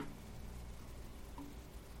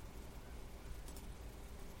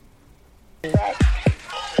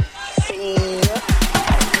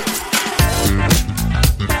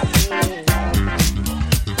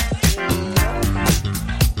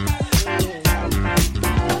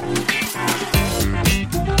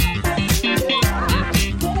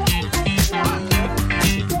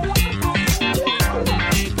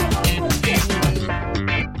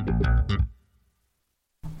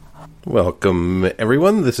Welcome,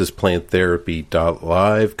 everyone. This is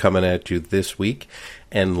PlantTherapy.live coming at you this week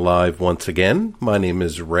and live once again. My name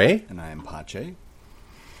is Ray. And I am Pache.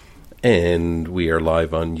 And we are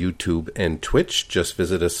live on YouTube and Twitch. Just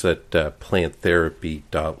visit us at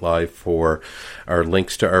PlantTherapy.live for our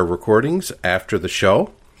links to our recordings after the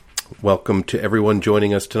show. Welcome to everyone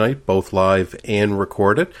joining us tonight, both live and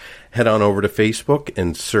recorded. Head on over to Facebook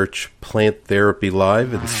and search Plant Therapy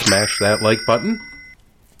Live and smash that like button.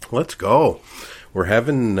 Let's go. We're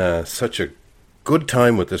having such a good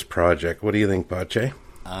time with this project. What do you think, Pache?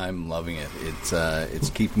 I'm loving it. It's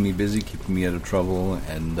keeping me busy, keeping me out of trouble,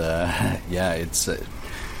 and it's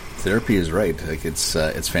therapy is right. Like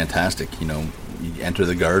it's fantastic. You know, you enter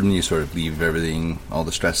the garden, you sort of leave everything, all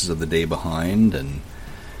the stresses of the day behind, and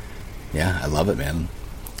yeah, I love it, man.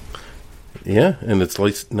 Yeah, and it's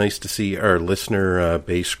nice to see our listener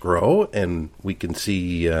base grow, and we can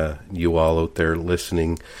see you all out there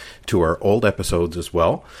listening to our old episodes as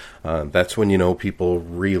well. That's when you know people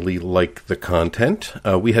really like the content.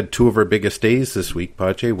 We had two of our biggest days this week,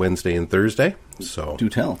 Pache, Wednesday and Thursday. So do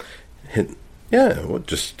tell. Yeah, well,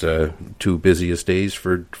 just two busiest days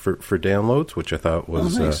for downloads, which I thought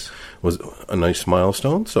was was a nice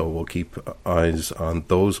milestone. So we'll keep eyes on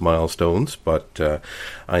those milestones. But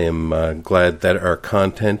I am glad that our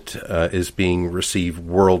content is being received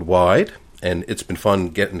worldwide, and it's been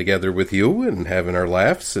fun getting together with you and having our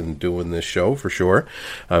laughs and doing this show for sure.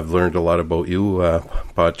 I've learned a lot about you,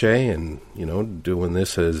 Pache, and you know, doing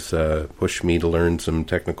this has pushed me to learn some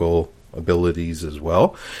technical abilities as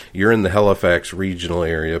well. You're in the Halifax regional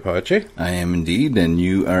area, Pache. I am indeed, and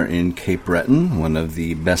you are in Cape Breton, one of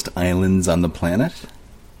the best islands on the planet.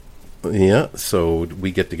 Yeah, so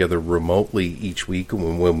we get together remotely each week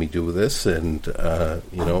when we do this, and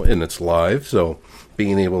and it's live, so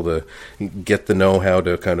being able to get the know-how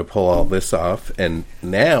to kind of pull all this off, and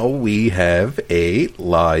now we have a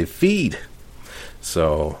live feed.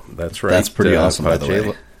 So that's right. That's pretty awesome, Pache. By the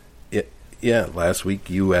way. Yeah, last week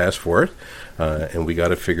you asked for it, and we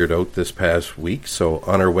got it figured out this past week. So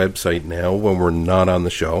on our website now, when we're not on the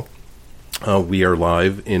show, we are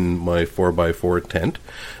live in my 4x4 tent,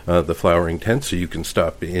 the flowering tent, so you can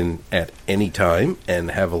stop in at any time and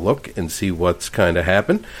have a look and see what's kind of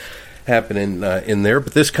happening in there.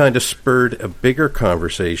 But this kind of spurred a bigger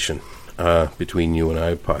conversation between you and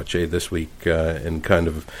I, Pache, this week, and kind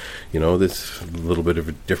of, this little bit of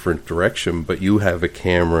a different direction. But you have a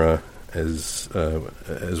camera as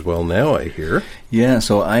well now, I hear. Yeah,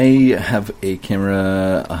 so I have a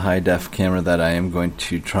camera, a high-def camera that I am going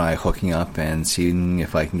to try hooking up and seeing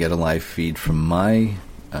if I can get a live feed from my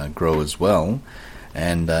grow as well.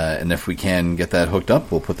 And if we can get that hooked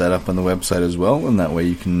up, we'll put that up on the website as well, and that way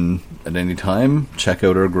you can, at any time, check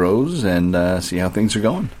out our grows and see how things are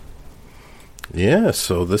going. Yeah,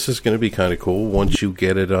 so this is going to be kind of cool. Once you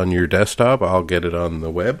get it on your desktop, I'll get it on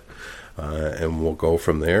the web. And we'll go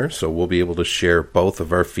from there. So we'll be able to share both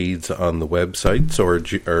of our feeds on the website, so our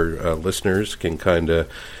listeners can kind of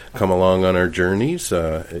come along on our journeys,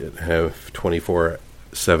 have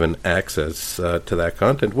 24/7 access to that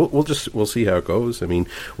content. We'll see how it goes. I mean,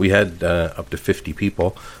 we had up to 50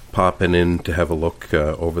 people popping in to have a look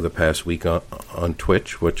over the past week on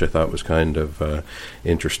Twitch, which I thought was kind of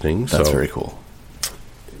interesting. That's very cool.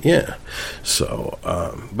 Yeah, so,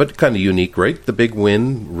 but kind of unique, right? The big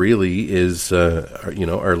win really is,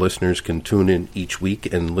 our listeners can tune in each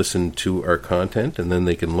week and listen to our content, and then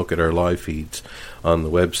they can look at our live feeds on the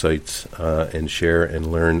websites and share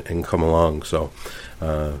and learn and come along. So,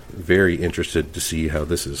 very interested to see how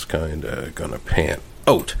this is kind of going to pan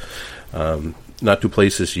out. Not two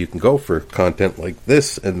places you can go for content like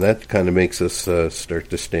this, and that kind of makes us start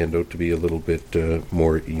to stand out to be a little bit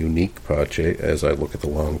more unique, Pache, as I look at the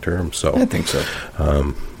long term. So I think so.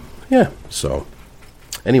 So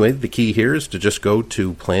anyway, the key here is to just go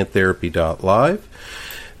to planttherapy.live,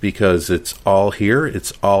 because it's all here,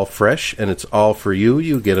 it's all fresh, and it's all for you.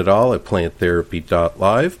 You get it all at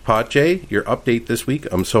planttherapy.live. Pache, your update this week.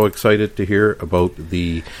 I'm so excited to hear about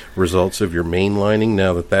the results of your mainlining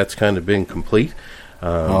now that that's kind of been complete.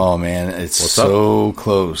 Oh, man, it's so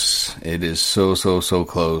close. It is so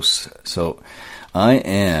close. So I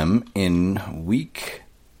am in week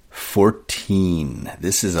 14.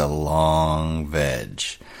 This is a long veg.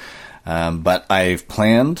 But I've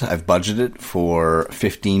budgeted for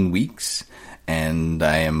 15 weeks, and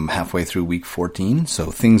I am halfway through week 14,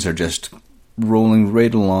 so things are just rolling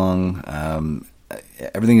right along.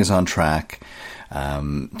 Everything is on track.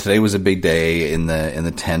 Today was a big day in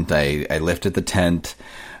the tent. I lifted the tent,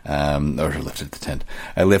 I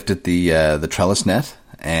lifted the trellis net,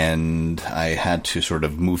 and I had to sort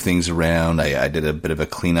of move things around. I did a bit of a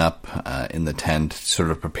cleanup in the tent,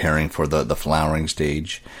 sort of preparing for the flowering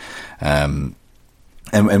stage. And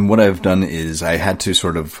what I've done is I had to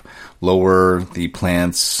sort of lower the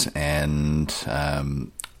plants and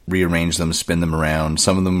rearrange them, spin them around.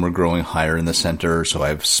 Some of them were growing higher in the center, so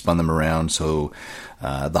I've spun them around. So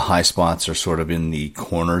the high spots are sort of in the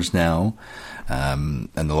corners now, and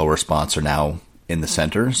the lower spots are now in the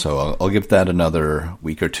center. So I'll give that another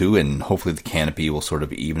week or two, and hopefully the canopy will sort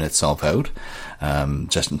of even itself out,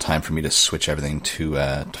 just in time for me to switch everything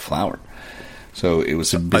to flower. So it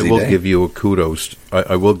was a busy day. I will give you a kudos.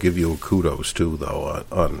 I will give you a kudos too, though,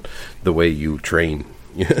 on the way you train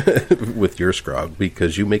with your scrog,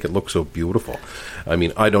 because you make it look so beautiful. I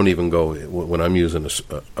mean, I don't even go, when I'm using a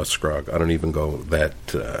scrog, I don't even go that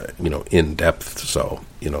in depth. So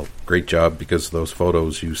great job, because those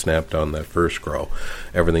photos you snapped on that first grow,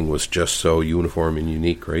 everything was just so uniform and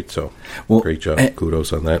unique, right? So great job,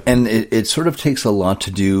 kudos on that. And it sort of takes a lot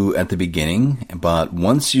to do at the beginning, but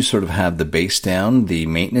once you sort of have the base down, the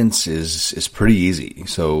maintenance is pretty easy.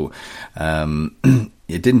 So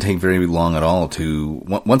it didn't take very long at all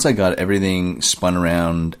once I got everything spun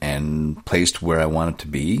around and placed where I want it to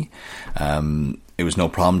be, it was no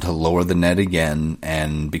problem to lower the net again.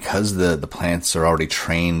 And because the plants are already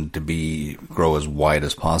trained to grow as wide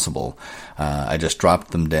as possible, I just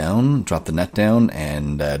dropped the net down,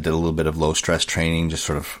 and did a little bit of low stress training, just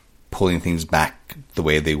sort of pulling things back the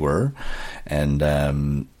way they were. And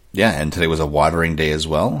and today was a watering day as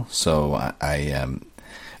well. So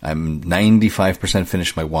I'm 95%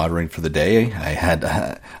 finished my watering for the day.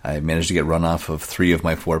 I managed to get runoff of 3 of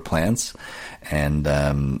my 4 plants, and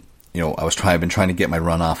I've been trying to get my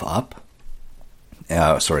runoff up.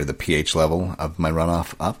 The pH level of my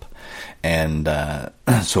runoff up, and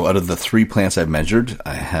so out of the 3 plants I've measured,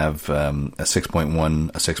 I have a 6.1,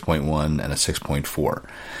 a 6.1, and a 6.4,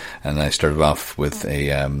 and I started off with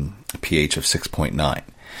a pH of 6.9.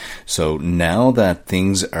 So now that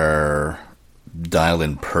things are dialed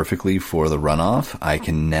in perfectly for the runoff, I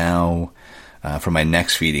can now, for my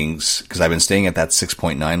next feedings, because I've been staying at that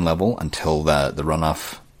 6.9 level until the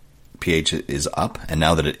runoff pH is up, and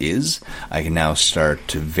now that it is, I can now start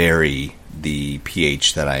to vary the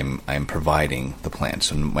pH that I'm providing the plants.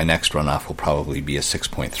 So my next runoff will probably be a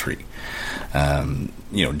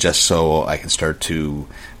 6.3. Just so I can start to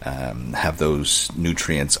have those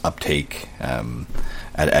nutrients uptake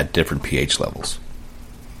at different pH levels.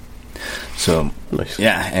 So, nice.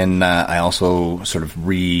 Yeah, and I also sort of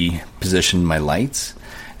repositioned my lights,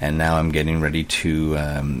 and now I'm getting ready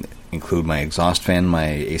to include my exhaust fan, my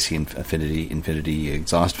AC Infinity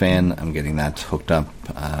exhaust fan. I'm getting that hooked up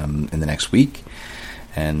in the next week.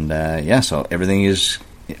 And so everything is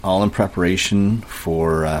all in preparation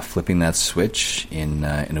for flipping that switch in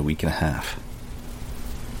a week and a half.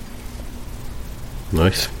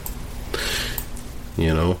 Nice.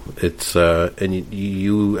 It's and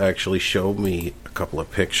you actually showed me a couple of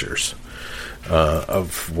pictures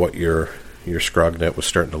of what your scrog net was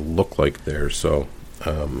starting to look like there. So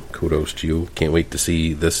kudos to you. Can't wait to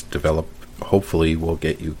see this develop. Hopefully we'll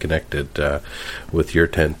get you connected with your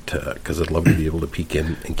tent, because I'd love to be able to peek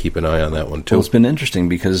in and keep an eye on that one too. Well, it's been interesting,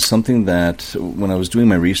 because something that when I was doing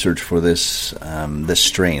my research for this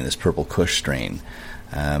strain, this Purple Kush strain,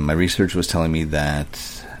 my research was telling me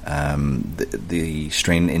that the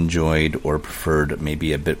strain enjoyed or preferred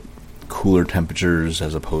maybe a bit cooler temperatures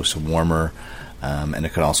as opposed to warmer, and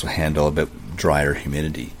it could also handle a bit drier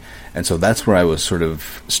humidity. And so that's where I was sort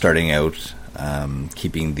of starting out,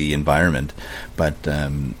 keeping the environment. But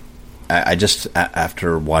I just,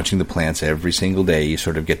 after watching the plants every single day, you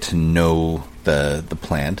sort of get to know the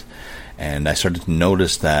plant. And I started to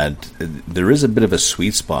notice that there is a bit of a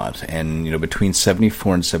sweet spot, and between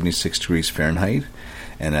 74 and 76 degrees Fahrenheit,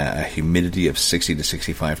 and a humidity of 60 to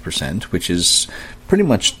 65%, which is pretty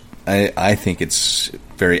much, I think it's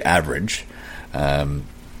very average.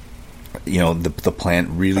 The plant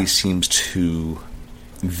really seems to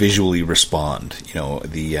visually respond.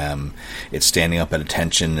 It's standing up at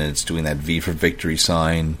attention, and it's doing that V for victory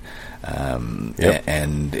sign,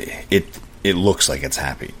 and it looks like it's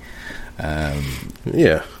happy.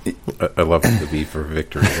 Yeah, I love the V for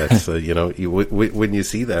victory. That's when you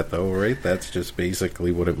see that though, right? That's just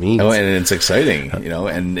basically what it means. Oh, and it's exciting,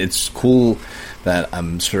 and it's cool that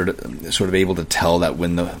I'm sort of able to tell that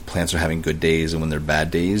when the plants are having good days and when they're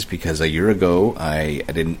bad days. Because a year ago, I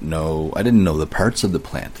didn't know the parts of the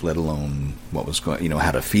plant, let alone what was going,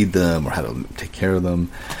 how to feed them or how to take care of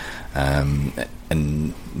them,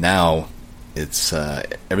 and now. It's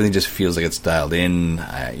everything just feels like it's dialed in.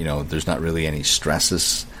 There's not really any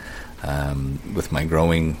stresses with my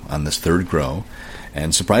growing on this third grow,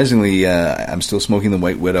 and surprisingly, I'm still smoking the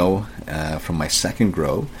White Widow from my second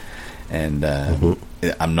grow, and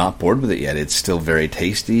I'm not bored with it yet. It's still very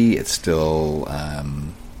tasty. It's still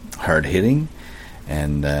hard hitting,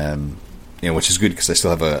 and which is good because I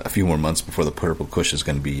still have a few more months before the Purple Kush is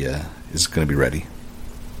going to be ready.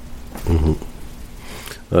 Mm-hmm.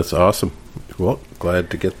 That's awesome. Well, glad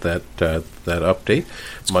to get that update.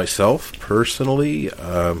 Myself, personally,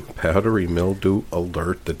 powdery mildew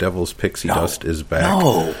alert. The devil's pixie dust is back.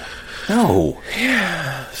 No.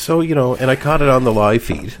 Yeah. So, and I caught it on the live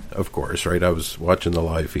feed, of course, right? I was watching the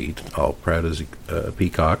live feed, all proud as a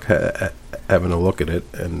peacock, having a look at it,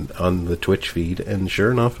 and on the Twitch feed, and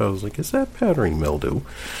sure enough, I was like, is that powdery mildew?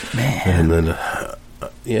 Man. And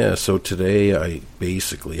then, so today I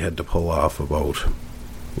basically had to pull off about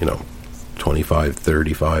 25,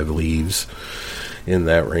 35 leaves in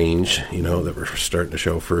that range, that were starting to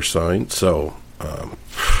show first signs. So,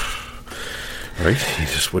 right,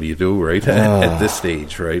 what do you do, right? At this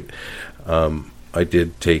stage, right? I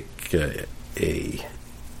did take a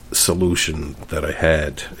solution that I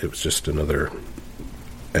had. It was just another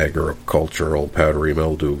agricultural powdery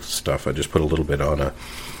mildew stuff. I just put a little bit on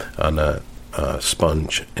a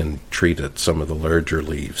sponge and treated some of the larger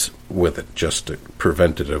leaves with it just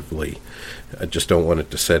preventatively. I just don't want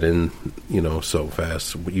it to set in, so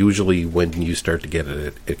fast. Usually when you start to get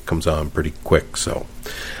it comes on pretty quick. So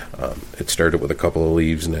it started with a couple of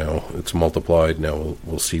leaves. Now it's multiplied. Now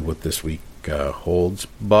we'll see what this week holds,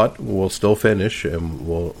 but we'll still finish, and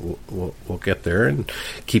we'll get there and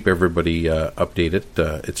keep everybody updated.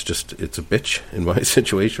 It's a bitch in my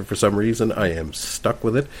situation for some reason. I am stuck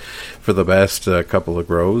with it for the past couple of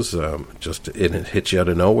grows. It hits you out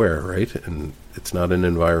of nowhere, right? And it's not an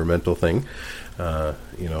environmental thing.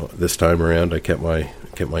 This time around, I kept my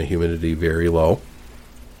humidity very low,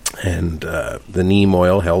 and the neem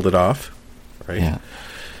oil held it off, right? Yeah.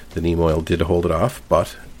 The neem oil did hold it off,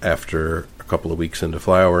 but after a couple of weeks into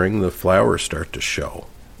flowering, the flowers start to show,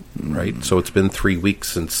 right? So it's been 3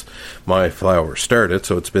 weeks since my flower started,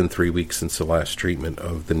 so it's been 3 weeks since the last treatment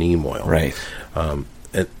of the neem oil. Right. And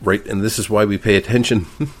this is why we pay attention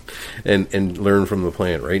and learn from the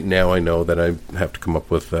plant. Right now I know that I have to come up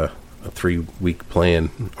with a 3-week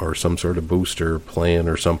plan or some sort of booster plan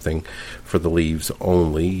or something for the leaves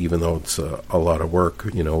only, even though it's a lot of work,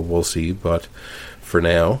 we'll see. But for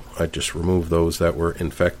now, I just removed those that were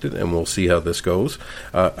infected, and we'll see how this goes.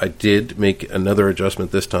 I did make another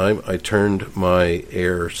adjustment this time. I turned my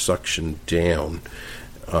air suction down,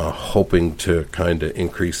 hoping to kind of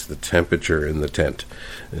increase the temperature in the tent.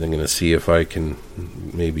 And I'm going to see if I can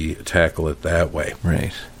maybe tackle it that way.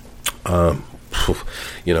 Right.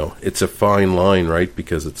 It's a fine line, right?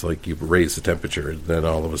 Because it's like you raise the temperature, then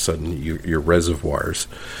all of a sudden your reservoirs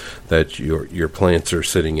that your plants are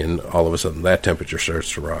sitting in, all of a sudden that temperature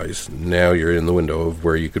starts to rise. Now you're in the window of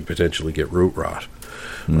where you could potentially get root rot,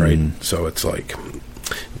 right? So it's like,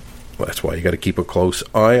 that's why you got to keep a close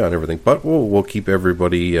eye on everything. But we'll keep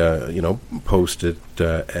everybody, posted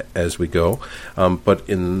as we go. But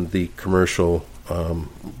in the commercial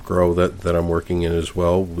grow that I'm working in as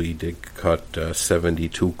well, we did cut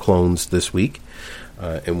 72 clones this week,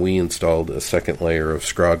 and we installed a second layer of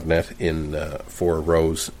scrog net in 4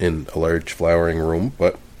 rows in a large flowering room.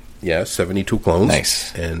 But 72 clones.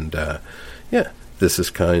 Nice. And this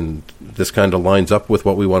kind of lines up with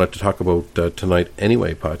what we wanted to talk about tonight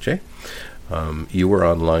anyway, Pache. You were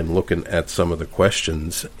online looking at some of the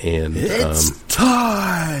questions, and it's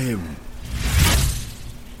time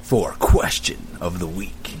for question of the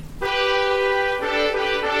week.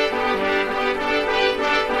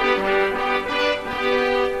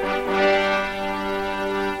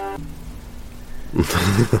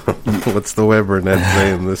 What's the Webernet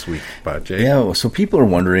saying this week, Pache? Yeah, so people are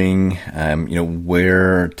wondering,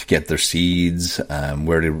 where to get their seeds,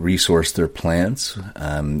 where to resource their plants,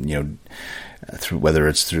 whether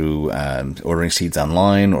it's through ordering seeds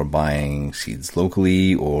online or buying seeds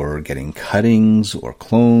locally or getting cuttings or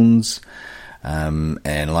clones. And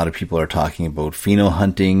a lot of people are talking about pheno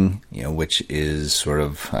hunting, which is sort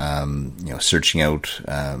of, searching out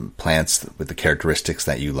plants with the characteristics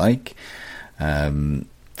that you like. And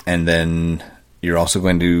then you're also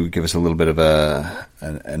going to give us a little bit of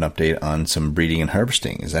an update on some breeding and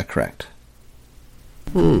harvesting. Is that correct?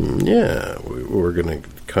 Yeah, we're going to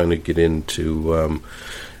kind of get into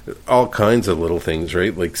all kinds of little things,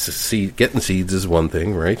 right? Like getting seeds is one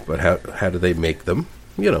thing, right? But how do they make them?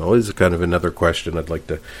 Is kind of another question I'd like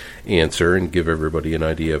to answer and give everybody an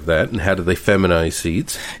idea of that. And how do they feminize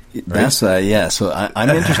seeds? Right? That's yeah. So I'm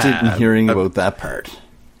interested in hearing about that part.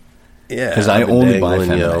 Yeah, because I only buy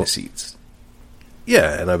feminized seeds.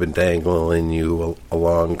 Yeah, and I've been dangling you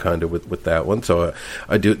along kind of with that one. So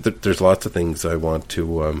I do. There's lots of things I want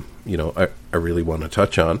to, I really want to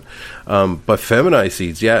touch on. But feminized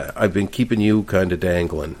seeds, yeah, I've been keeping you kind of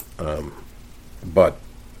dangling. But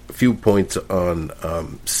a few points on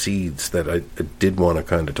seeds that I did want to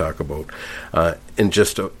kind of talk about, and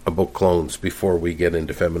just about clones before we get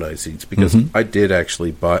into feminized seeds, because I did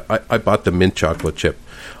actually buy. I bought the mint chocolate chip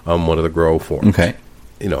on one of the grow forums. Okay,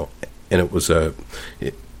 and it was I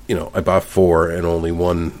bought 4 and only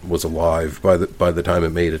one was alive by the time it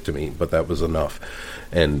made it to me, but that was enough,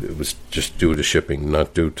 and it was just due to shipping,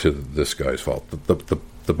 not due to this guy's fault.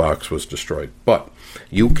 The box was destroyed, but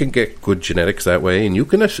you can get good genetics that way, and you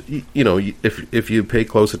can, if you pay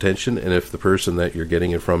close attention, and if the person that you're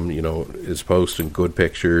getting it from, is posting good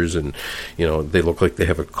pictures, and they look like they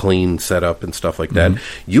have a clean setup and stuff like that,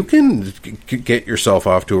 you can get yourself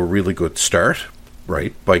off to a really good start,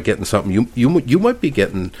 right? By getting something, you might be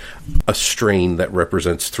getting a strain that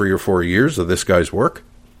represents 3 or 4 years of this guy's work.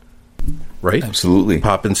 Right, absolutely.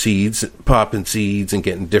 Popping seeds, and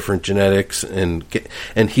getting different genetics, and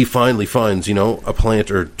he finally finds a plant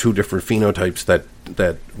or 2 different phenotypes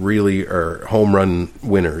that really are home run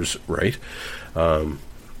winners, right?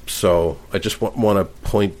 So I just want to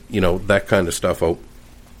point that kind of stuff out.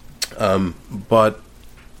 But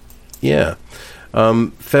yeah,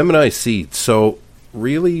 feminized seeds. So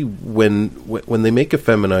really, when they make a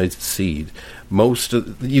feminized seed,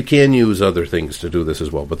 you can use other things to do this as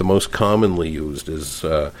well, but the most commonly used is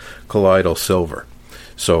colloidal silver.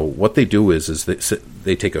 So what they do is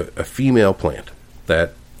they take a female plant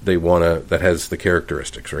that they that has the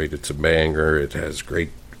characteristics, right? It's a banger. It has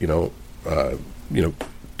great, dials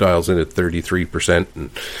in at 33%, and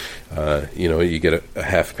you get a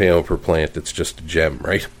half pound per plant. It's just a gem,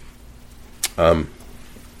 right?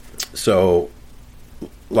 So.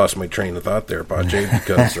 Lost my train of thought there, Pache,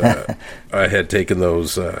 because I had taken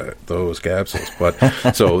those capsules. But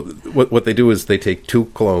so what they do is they take 2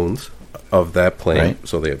 clones of that plant, right.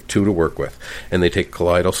 So they have 2 to work with, and they take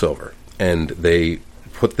colloidal silver, and they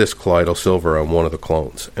put this colloidal silver on one of the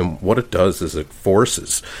clones. And what it does is it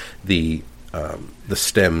forces the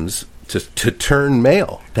stems to turn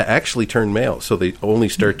male, to actually turn male. So they only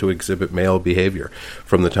start to exhibit male behavior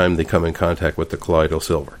from the time they come in contact with the colloidal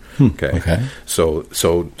silver. Okay. So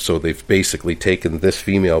they've basically taken this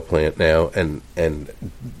female plant now, and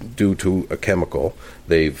due to a chemical,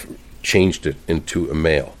 they've changed it into a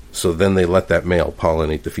male. So then they let that male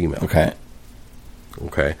pollinate the female.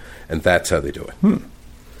 Okay. And that's how they do it.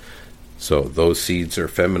 So those seeds are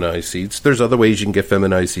feminized seeds. There's other ways you can get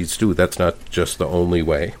feminized seeds too. That's not just the only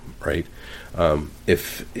way, right?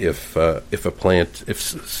 If a plant, if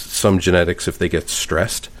some genetics, if they get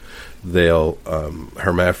stressed, they'll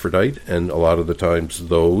hermaphrodite, and a lot of the times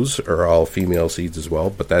those are all female seeds as well.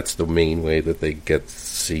 But that's the main way that they get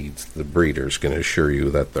seeds. The breeder's going to assure you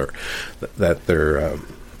that their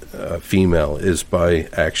female is by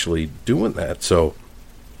actually doing that. So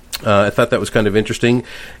I thought that was kind of interesting,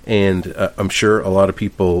 and I'm sure a lot of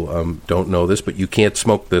people don't know this, but you can't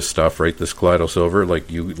smoke this stuff, right? This colloidal silver, like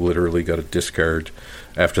you literally got to discard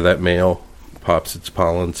after that male pops its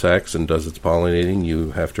pollen sacs and does its pollinating.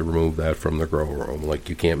 You have to remove that from the grow room. Like,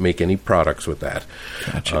 you can't make any products with that.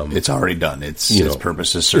 Gotcha. It's already done. Its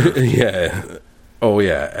purpose is served. Yeah. Oh,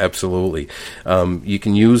 yeah, absolutely. You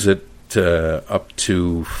can use it up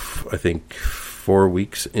to, I think, 4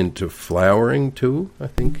 weeks into flowering too, I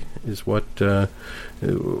think, is what I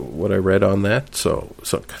read on that. So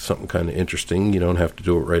something kind of interesting. You don't have to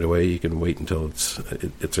do it right away. You can wait until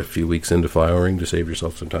it's a few weeks into flowering to save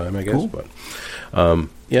yourself some time, I guess. Cool. But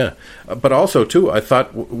yeah, but also too, I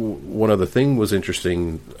thought one other thing was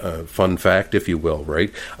interesting. Fun fact, if you will,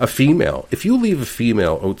 right? A female. If you leave a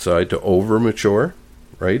female outside to over mature,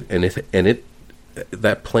 right, and it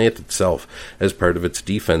that plant itself, as part of its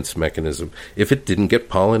defense mechanism, if it didn't get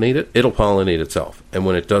pollinated, it'll pollinate itself. And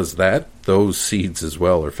when it does that, those seeds as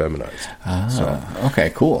well are feminized.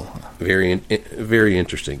 Okay, cool. Very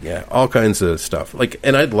interesting. Yeah, all kinds of stuff.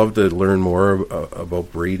 And I'd love to learn more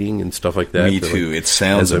about breeding and stuff like that. Me too. It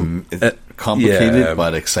sounds complicated,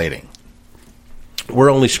 but exciting.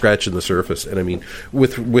 We're only scratching the surface, and I mean,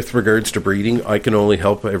 with regards to breeding, I can only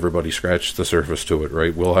help everybody scratch the surface to it,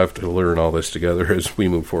 right? We'll have to learn all this together as we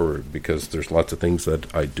move forward, because there's lots of things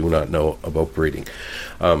that I do not know about breeding,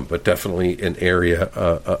 but definitely an area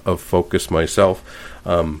of focus myself.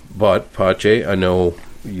 But Pache, I know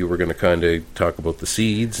you were going to kind of talk about the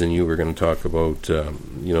seeds, and you were going to talk about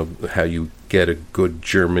how you get a good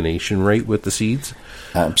germination rate with the seeds.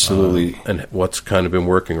 Absolutely. And what's kind of been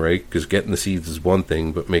working, right? Because getting the seeds is one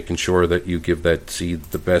thing, but making sure that you give that seed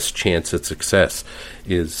the best chance at success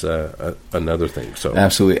is another thing. So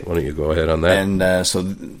absolutely. Why don't you go ahead on that? And so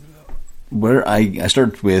where I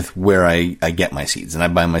start with where I get my seeds, and I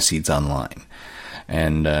buy my seeds online.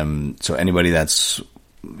 And so anybody that's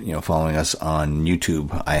following us on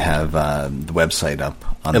YouTube, I have the website up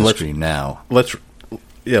on the screen now.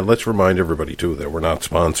 Let's remind everybody, too, that we're not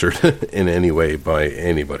sponsored in any way by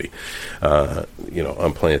anybody,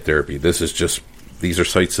 on plant therapy. These are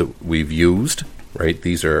sites that we've used, right?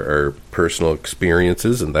 These are our personal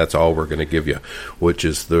experiences, and that's all we're going to give you, which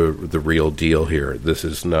is the real deal here. This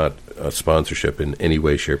is not a sponsorship in any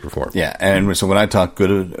way, shape, or form. Yeah, and so when I talk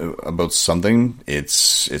good about something,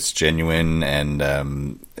 it's genuine,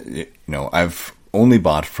 and, I've only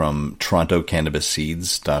bought from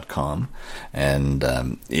TorontoCannabisSeeds.com,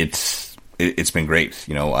 and it's been great.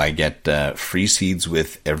 I get free seeds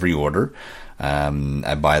with every order.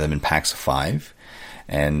 I buy them in packs of 5,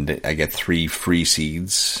 and I get 3 free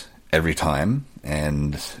seeds every time,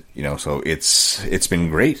 and so it's been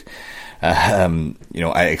great.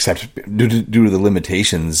 I accept due to the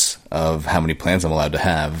limitations of how many plants I'm allowed to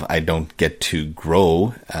have, I don't get to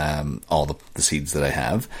grow all the seeds that I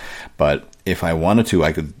have. But if I wanted to,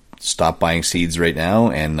 I could stop buying seeds right now,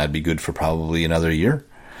 and I'd be good for probably another year.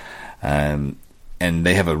 And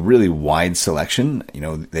they have a really wide selection.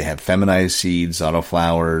 They have feminized seeds,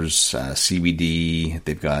 autoflowers, CBD.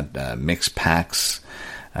 They've got mixed packs.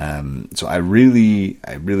 So I really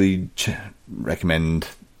recommend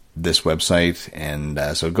this website, and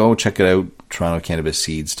so go check it out,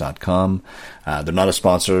 TorontoCannabisSeeds.com. They're not a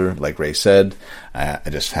sponsor, like Ray said. I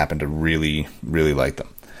just happen to really, really like them.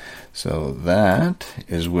 So that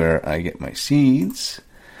is where I get my seeds.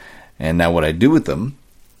 And now what I do with them,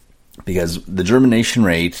 because the germination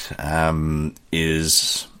rate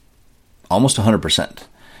is almost 100%.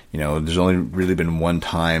 There's only really been one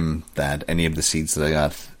time that any of the seeds that I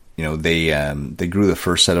got, they grew the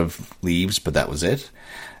first set of leaves, but that was it.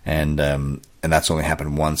 And that's only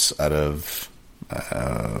happened once out of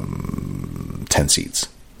 10 seeds.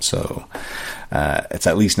 So it's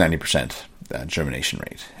at least 90% germination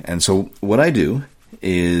rate. And so what I do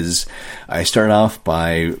is I start off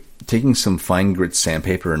by taking some fine grit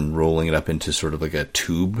sandpaper and rolling it up into sort of like a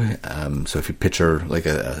tube. So if you picture like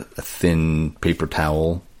a thin paper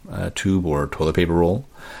towel tube or toilet paper roll,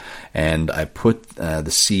 and I put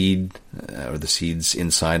the seed or the seeds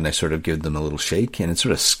inside, and I sort of give them a little shake, and it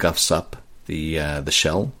sort of scuffs up the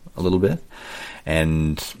shell a little bit.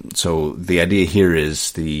 And so the idea here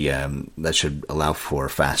is that should allow for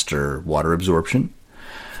faster water absorption.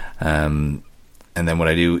 And then what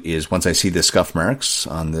I do is, once I see the scuff marks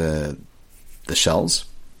on the shells,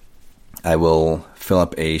 I will fill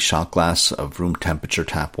up a shot glass of room temperature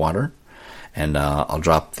tap water, and I'll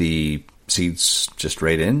drop the seeds just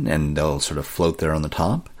right in, and they'll sort of float there on the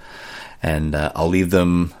top. And I'll leave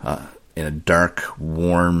them in a dark,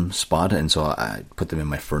 warm spot, and so I put them in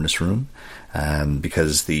my furnace room,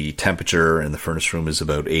 because the temperature in the furnace room is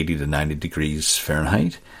about 80 to 90 degrees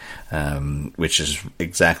Fahrenheit, which is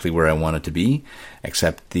exactly where I want it to be,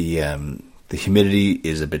 except the humidity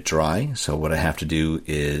is a bit dry. So what I have to do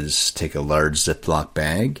is take a large Ziploc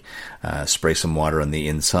bag, spray some water on the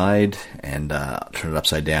inside, and turn it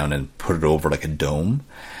upside down and put it over like a dome,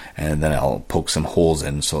 and then I'll poke some holes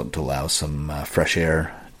in so to allow some fresh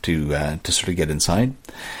air to sort of get inside.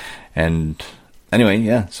 And anyway,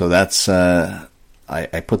 yeah, so that's I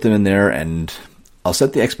put them in there, and I'll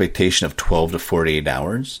set the expectation of 12 to 48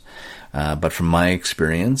 hours. But from my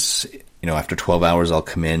experience, after 12 hours, I'll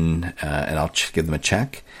come in and I'll give them a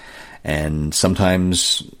check. And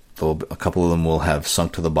sometimes a couple of them will have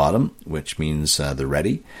sunk to the bottom, which means they're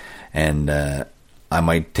ready. And I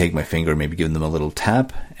might take my finger and maybe give them a little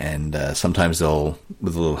tap. And sometimes with a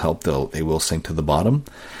little help, they will sink to the bottom.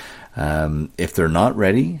 If they're not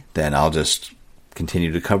ready, then I'll just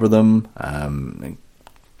continue to cover them.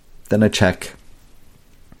 Then I check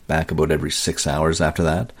back about every 6 hours after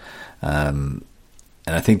that. And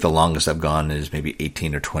I think the longest I've gone is maybe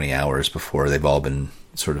 18 or 20 hours before they've all been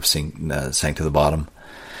sort of sank to the bottom.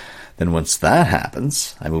 Then once that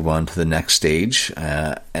happens, I move on to the next stage,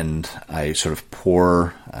 and I sort of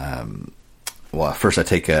pour. First I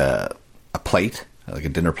take a plate, like a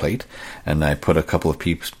dinner plate, and I put a couple of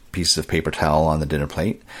pieces of paper towel on the dinner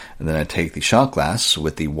plate, and then I take the shot glass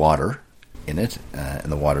with the water in it,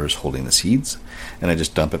 and the water is holding the seeds, and I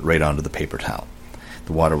just dump it right onto the paper towel.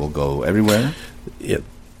 The water will go everywhere. Yeah,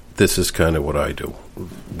 this is kind of what I do.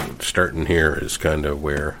 Starting here is kind of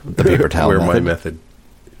where the paper towel where method. my method.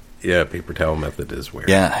 Yeah, paper towel method is where.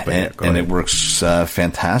 Yeah, and it works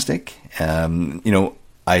fantastic.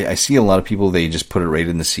 I see a lot of people, they just put it right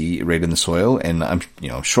in the soil, and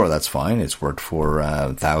I'm sure that's fine. It's worked for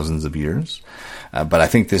thousands of years, but I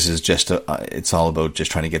think this is just it's all about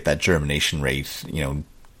just trying to get that germination rate,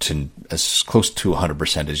 to as close to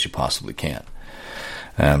 100% as you possibly can.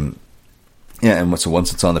 And so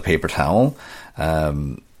once it's on the paper towel,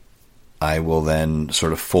 I will then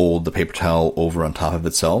sort of fold the paper towel over on top of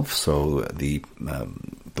itself, so the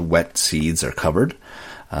wet seeds are covered.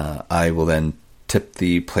 I will then tip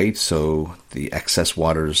the plate so the excess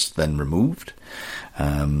water is then removed,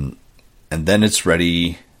 and then it's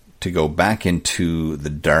ready to go back into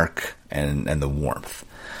the dark and the warmth.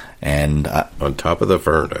 And on top of the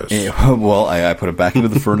furnace. Well, I put it back into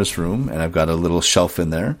the furnace room, and I've got a little shelf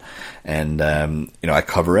in there, and I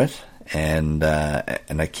cover it, and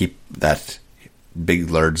I keep that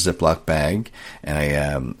big, large Ziploc bag, and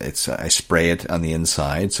I spray it on the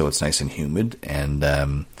inside so it's nice and humid,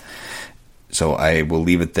 and so I will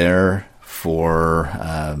leave it there for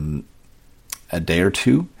a day or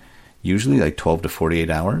two, usually like 12 to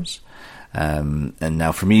 48 hours. And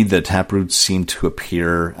now for me, the taproots seem to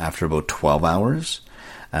appear after about 12 hours.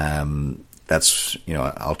 That's,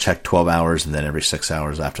 I'll check 12 hours and then every 6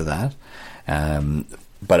 hours after that.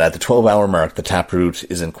 But at the 12-hour mark, the taproot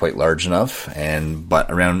isn't quite large enough.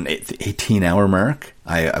 But around the 18-hour mark,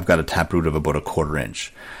 I've got a taproot of about a 1/4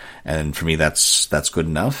 inch. And for me, that's good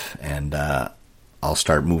enough. And I'll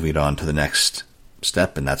start moving it on to the next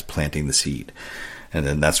step, and that's planting the seed. And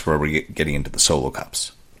then that's where we're getting into the solo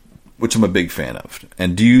cups, which I'm a big fan of.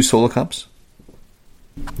 And do you use solo cups?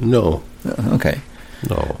 No. Okay.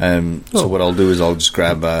 No. So what I'll do is I'll just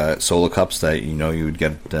grab solo cups that you would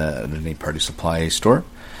get at any party supply store.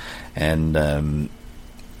 And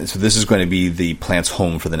so this is going to be the plant's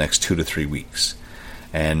home for the next 2 to 3 weeks.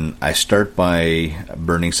 And I start by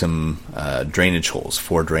burning some drainage holes,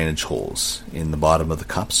 4 drainage holes in the bottom of the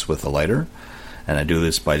cups with a lighter. And I do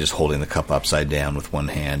this by just holding the cup upside down with one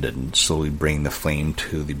hand and slowly bringing the flame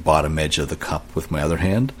to the bottom edge of the cup with my other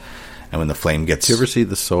hand. And when the flame gets... Do you ever see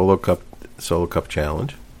the Solo Cup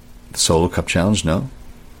Challenge? The Solo Cup Challenge? No.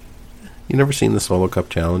 You never seen the Solo Cup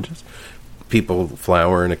Challenges? People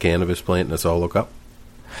flower in a cannabis plant in a Solo Cup?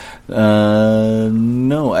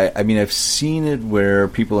 No. I mean, I've seen it where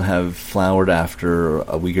people have flowered after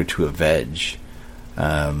a week or two of veg.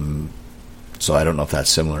 So I don't know if that's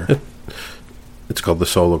similar. It's called the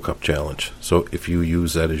Solo Cup Challenge. So if you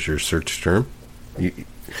use that as your search term,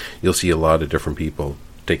 you'll see a lot of different people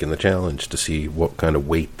taking the challenge to see what kind of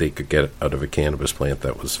weight they could get out of a cannabis plant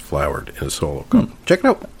that was flowered in a Solo Cup. Check it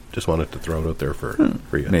out. Just wanted to throw it out there for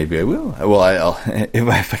you. Maybe I will. Well, I'll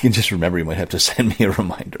if I can just remember, you might have to send me a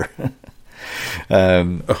reminder.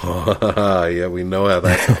 Yeah, we know how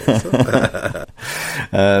that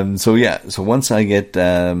goes. So once I get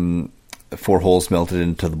 4 holes melted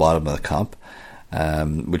into the bottom of the cup,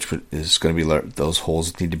 which is going to be those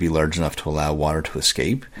holes need to be large enough to allow water to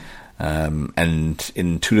escape. And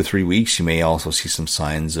in 2 to 3 weeks, you may also see some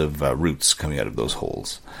signs of roots coming out of those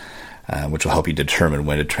holes, which will help you determine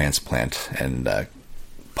when to transplant and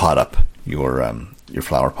pot up your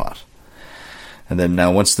flower pot. And then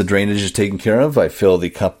now, once the drainage is taken care of, I fill the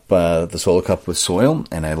cup, the solo cup, with soil,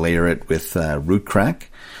 and I layer it with root crack.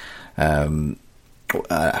 I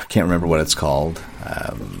can't remember what it's called.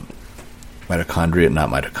 Mitochondria,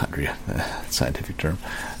 scientific term.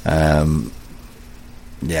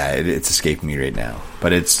 It's escaping me right now.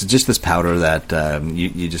 But it's just this powder that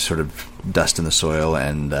you just sort of dust in the soil,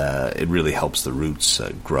 and it really helps the roots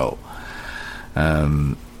grow.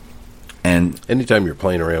 And anytime you're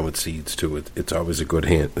playing around with seeds too, it's always a good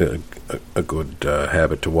habit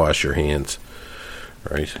to wash your hands,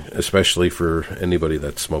 right? Especially for anybody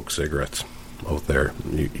that smokes cigarettes out there.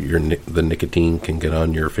 The nicotine can get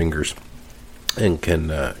on your fingers and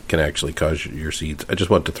can actually cause your seeds. I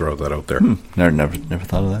just want to throw that out there. Never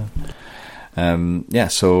thought of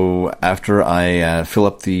So after I fill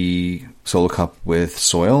up the solo cup with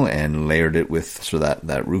soil and layered it with sort of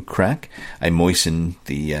that root crack, I moisten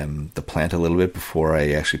the plant a little bit before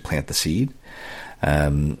I actually plant the seed.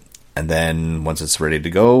 And then once it's ready to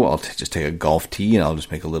go, I'll just take a golf tee and I'll just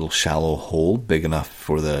make a little shallow hole big enough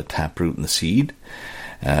for the taproot and the seed.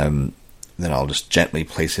 Then I'll just gently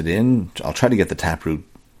place it in. I'll try to get the taproot,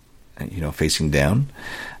 facing down.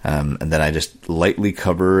 And then I just lightly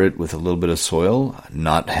cover it with a little bit of soil,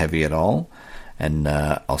 not heavy at all. And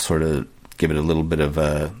I'll sort of give it a little bit of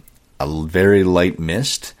a very light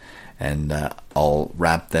mist. And I'll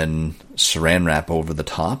saran wrap over the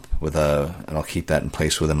top and I'll keep that in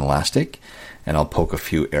place with an elastic. And I'll poke a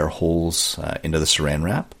few air holes into the saran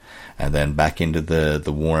wrap. And then back into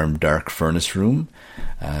the warm, dark furnace room.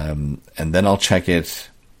 And then I'll check it,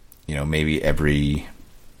 maybe every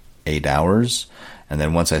 8 hours. And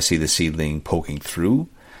then once I see the seedling poking through,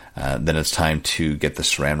 then it's time to get the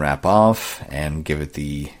saran wrap off and give it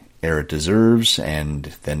the air it deserves, and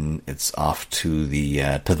then it's off to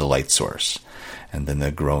the light source, and then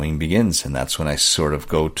the growing begins. And that's when I sort of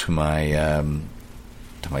go to my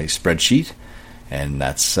spreadsheet, and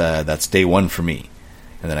that's day one for me.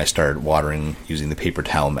 And then I start watering using the paper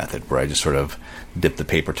towel method, where I just sort of dip the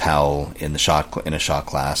paper towel in a shot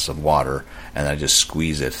glass of water, and I just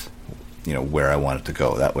squeeze it, where I want it to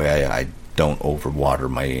go. That way I don't overwater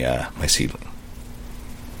my seedling.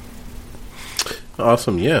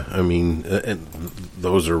 Awesome, yeah. I mean, and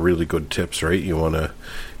those are really good tips, right? You want to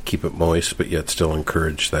keep it moist, but yet still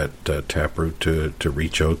encourage that taproot to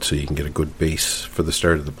reach out so you can get a good base for the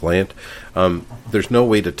start of the plant. There's no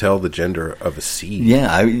way to tell the gender of a seed.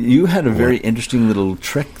 Yeah, you had a very interesting little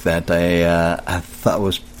trick that I thought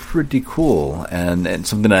was pretty cool, and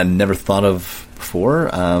something I never thought of before.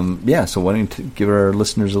 So why don't you give our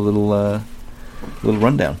listeners a little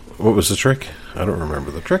rundown? What was the trick? I don't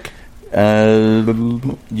remember the trick.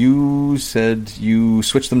 You said you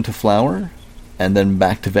switched them to flower and then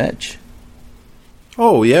back to veg.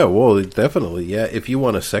 Oh, yeah, well, definitely, yeah. If you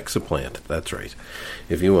want to sex a plant, that's right.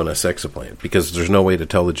 If you want to sex a plant, because there's no way to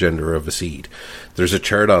tell the gender of a seed. There's a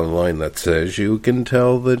chart online that says you can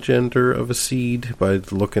tell the gender of a seed by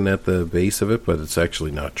looking at the base of it, but it's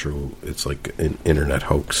actually not true. It's like an internet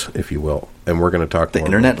hoax, if you will. And we're going to talk more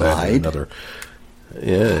internet about that lied?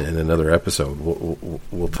 in another episode.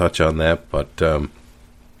 We'll touch on that, but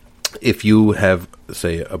if you have,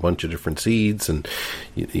 say, a bunch of different seeds, and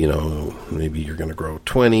maybe you're going to grow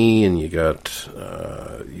 20, and you got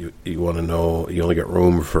you want to know, you only got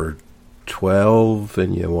room for 12,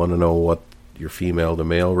 and you want to know what your female to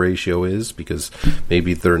male ratio is, because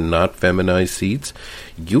maybe they're not feminized seeds,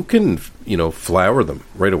 you can flower them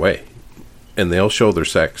right away. And they'll show their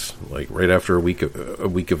sex, like right after a week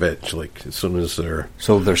of age, like as soon as they're...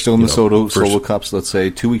 So they're still in the solo cups, let's say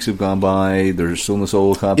 2 weeks have gone by, they're still in the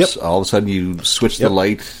solo cups, Yep. All of a sudden you switch the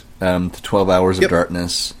light to 12 hours of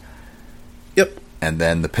darkness. Yep. And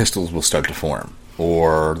then the pistils will start to form,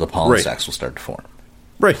 or the pollen sacs will start to form.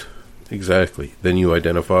 Right, exactly. Then you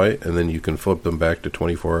identify, and then you can flip them back to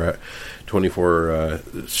 24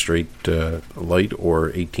 straight light,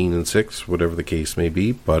 or 18 and 6, whatever the case may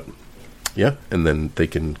be, but... Yeah, and then they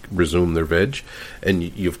can resume their veg, and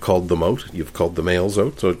you've called them out. You've called the males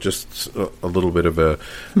out, so just a little bit of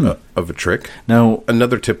a trick. Now,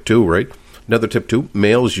 another tip too, right?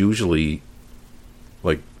 Males usually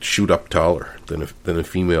shoot up taller than a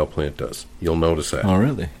female plant does. You'll notice that. Oh,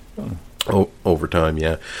 really? Oh, over time,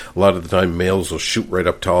 yeah. A lot of the time, males will shoot right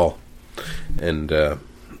up tall, and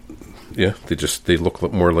they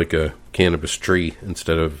look more like a cannabis tree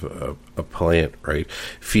instead of a plant, right?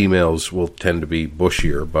 Females will tend to be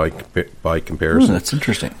bushier by comparison. Oh, that's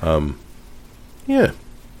interesting. Yeah,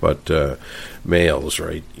 but males,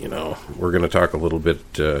 right? We're going to talk a little bit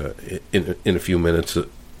in a few minutes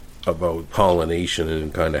about pollination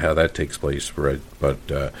and kind of how that takes place, right?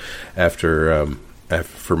 But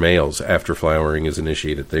for males, after flowering is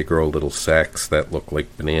initiated, they grow little sacs that look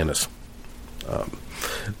like bananas. A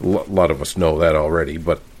lot of us know that already,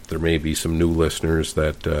 but there may be some new listeners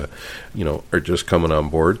that are just coming on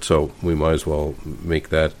board, so we might as well make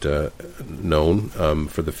that known.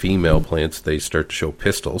 For the female plants, they start to show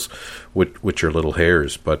pistils, which are little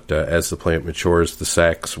hairs, but as the plant matures, the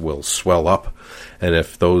sacs will swell up, and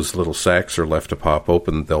if those little sacs are left to pop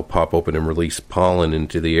open, they'll pop open and release pollen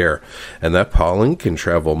into the air, and that pollen can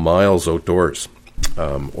travel miles outdoors.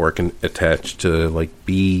 Or it can attach to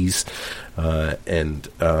bees and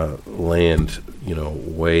land,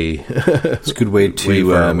 way. It's a good way to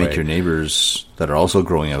make away. your neighbors that are also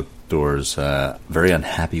growing outdoors very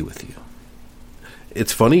unhappy with you.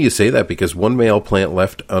 It's funny you say that, because one male plant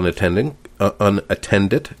left unattended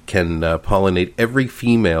unattended, can pollinate every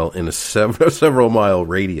female in a several mile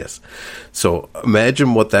radius. So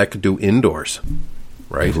imagine what that could do indoors,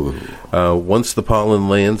 right? Once the pollen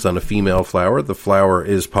lands on a female flower, the flower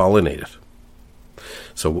is pollinated.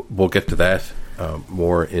 So we'll get to that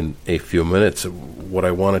more in a few minutes. What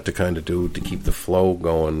I wanted to kind of do to keep the flow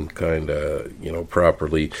going kind of,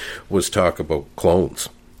 properly was talk about clones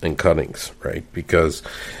and cuttings, right? Because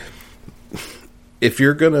if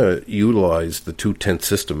you're going to utilize the 2-10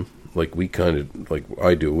 system, like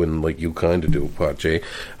I do, and like you kind of do, Pache,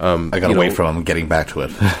 I got to wait for them getting back to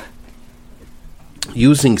it.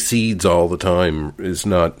 Using seeds all the time is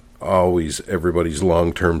not always everybody's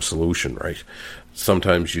long-term solution, right?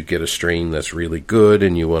 Sometimes you get a strain that's really good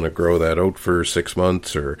and you want to grow that out for 6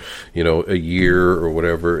 months or, a year or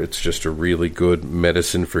whatever. It's just a really good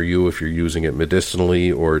medicine for you if you're using it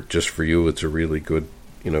medicinally, or just for you, it's a really good,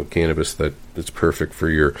 cannabis that's perfect for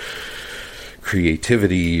your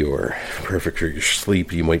creativity or perfect for your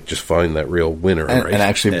sleep. You might just find that real winner, right? And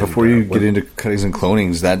actually, before you get into cuttings and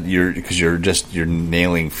clonings, because you're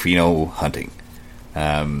nailing pheno hunting.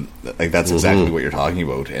 That's exactly what you're talking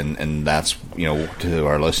about, and that's, to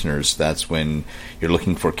our listeners, that's when you're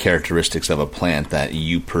looking for characteristics of a plant that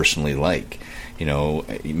you personally like.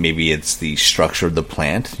 Maybe it's the structure of the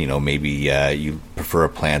plant. Maybe you prefer a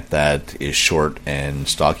plant that is short and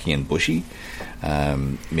stocky and bushy.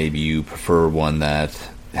 Maybe you prefer one that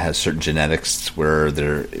has certain genetics where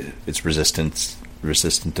it's resistant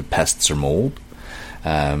to pests or mold,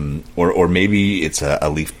 or maybe it's a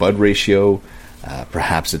leaf bud ratio.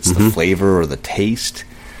 Perhaps it's the flavor or the taste,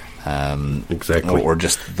 exactly, or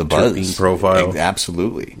just the buzz terpene profile.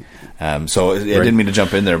 Absolutely. So I didn't mean to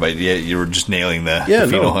jump in there, but you were just nailing the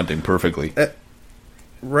pheno hunting perfectly.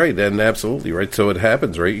 Right, and absolutely right. So it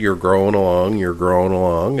happens, right? You're growing along,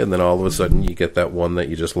 and then all of a sudden you get that one that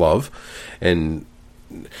you just love, and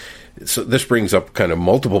so this brings up kind of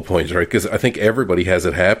multiple points, right? Because I think everybody has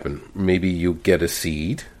it happen. Maybe you get a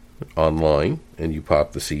seed online and you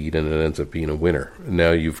pop the seed and it ends up being a winner.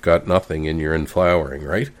 Now you've got nothing and you're in flowering,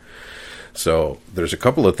 right? So there's a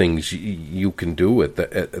couple of things you can do at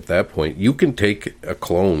that point. You can take a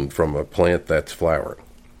clone from a plant that's flowering.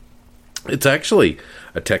 It's actually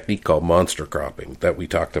a technique called monster cropping that we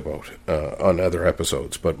talked about on other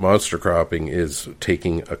episodes. But monster cropping is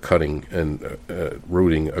taking a cutting and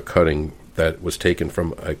rooting a cutting that was taken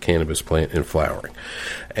from a cannabis plant in flowering.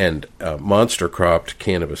 And monster cropped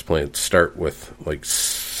cannabis plants start with like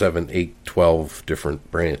 7, 8, 12 different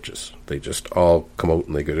branches. They just all come out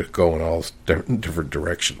and they go in all different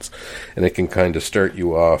directions. And it can kind of start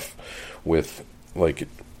you off with, like,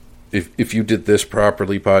 if you did this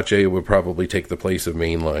properly, Pache, it would probably take the place of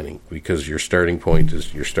mainlining, because your starting point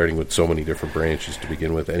is you're starting with so many different branches to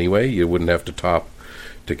begin with anyway. You wouldn't have to top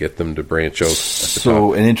to get them to branch out at the top.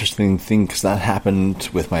 So an interesting thing, because that happened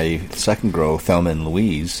with my second grow, Thelma and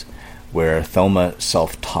Louise, where Thelma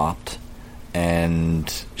self-topped,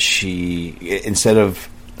 and she, instead of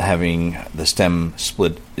having the stem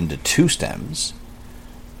split into 2 stems,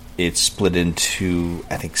 it split into,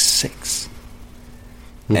 I think, 6.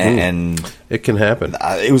 Mm-hmm. And it can happen.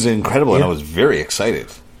 It was incredible, and I was very excited.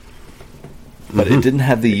 But it didn't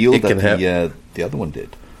have the yield that the other one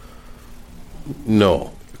did.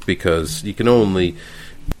 No, because you can only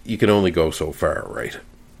go so far, right?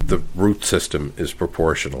 The root system is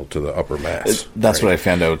proportional to the upper mass. That's right? What I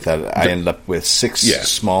found out, that I ended up with 6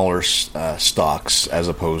 smaller stalks as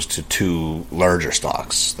opposed to 2 larger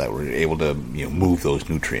stalks that were able to move those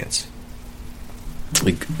nutrients.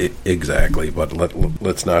 Exactly, but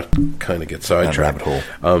let's not kind of get sidetracked. Rabbit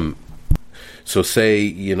hole. So say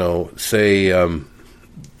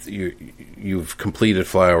you've completed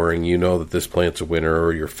flowering, you know that this plant's a winner,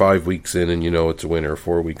 or you're 5 weeks in and you know it's a winner,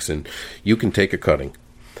 4 weeks in, you can take a cutting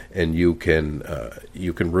and you can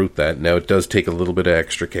root that. Now it does take a little bit of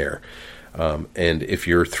extra care, and if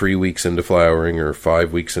you're 3 weeks into flowering or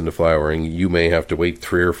 5 weeks into flowering, you may have to wait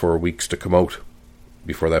 3 or 4 weeks to come out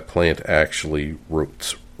before that plant actually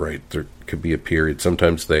roots, right? There could be a period.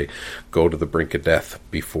 Sometimes they go to the brink of death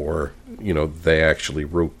before, they actually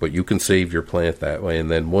root, but you can save your plant that way. And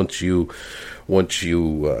then once you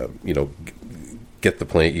get the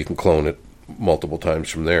plant, you can clone it multiple times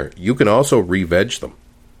from there. You can also re-veg them,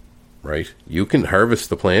 right? You can harvest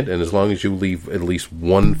the plant, and as long as you leave at least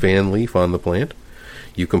one fan leaf on the plant,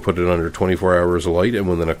 you can put it under 24 hours of light, and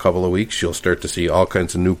within a couple of weeks, you'll start to see all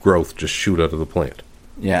kinds of new growth just shoot out of the plant.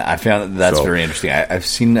 Yeah, I found that's very interesting. I've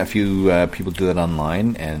seen a few people do that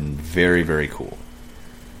online, and very, very cool.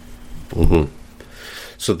 Mm-hmm.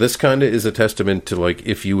 So this kind of is a testament to, like,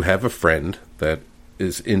 if you have a friend that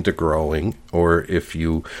is into growing, or if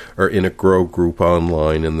you are in a grow group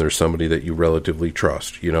online and there's somebody that you relatively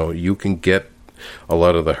trust, you can get a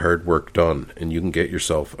lot of the hard work done, and you can get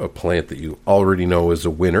yourself a plant that you already know is a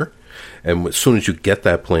winner. And as soon as you get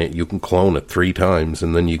that plant, you can clone it 3 times,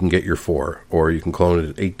 and then you can get your 4, or you can clone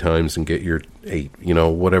it 8 times and get your 8.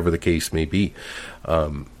 Whatever the case may be.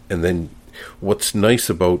 And then what's nice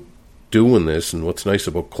about doing this, and what's nice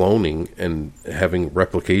about cloning and having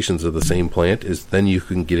replications of the same plant, is then you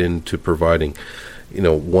can get into providing,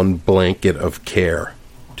 one blanket of care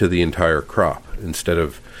to the entire crop, instead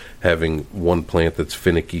of having one plant that's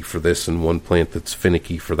finicky for this and one plant that's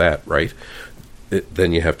finicky for that, right?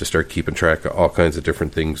 Then you have to start keeping track of all kinds of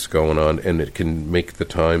different things going on, and it can make the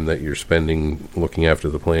time that you're spending looking after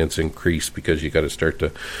the plants increase, because you got to start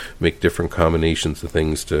to make different combinations of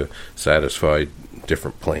things to satisfy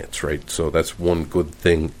different plants, right? So that's one good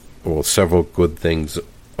thing, well, several good things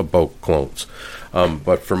about clones.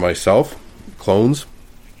 But for myself, clones,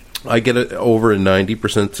 I get over a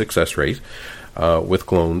 90% success rate with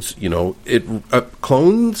clones.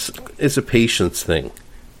 Clones is a patience thing,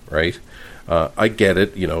 right? I get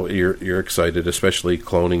it. You're excited, especially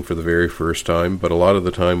cloning for the very first time. But a lot of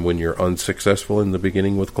the time, when you're unsuccessful in the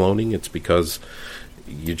beginning with cloning, it's because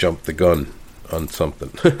you jumped the gun on something,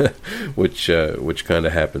 which kind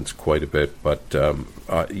of happens quite a bit. But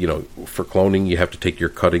for cloning, you have to take your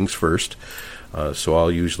cuttings first. So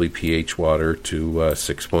I'll usually pH water to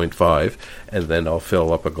 6.5, and then I'll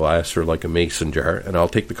fill up a glass or like a mason jar, and I'll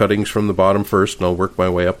take the cuttings from the bottom first, and I'll work my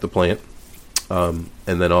way up the plant.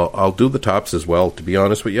 And then I'll do the tops as well, to be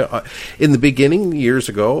honest with you. In the beginning, years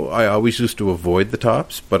ago, I always used to avoid the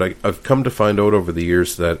tops, but I've come to find out over the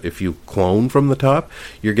years that if you clone from the top,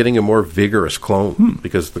 you're getting a more vigorous clone,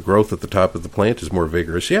 because the growth at the top of the plant is more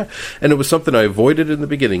vigorous. Yeah, and it was something I avoided in the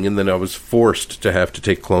beginning, and then I was forced to have to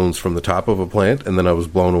take clones from the top of a plant, and then I was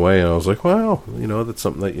blown away, and I was like, wow, that's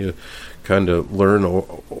something that you kind of learn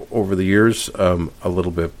over the years a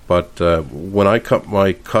little bit. But when I cut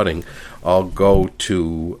my cutting, I'll go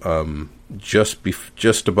to just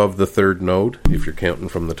above the 3rd node, if you're counting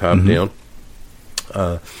from the top down.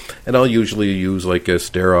 And I'll usually use like a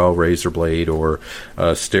sterile razor blade or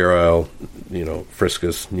sterile,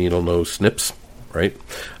 Friskus needle nose snips, right?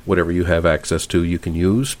 Whatever you have access to, you can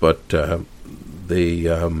use. But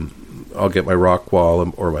I'll get my rock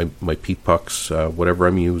wall or my peat pucks, whatever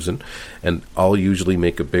I'm using, and I'll usually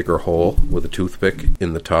make a bigger hole with a toothpick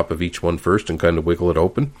in the top of each one first and kind of wiggle it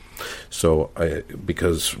open. So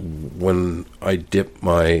because when I dip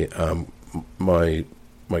my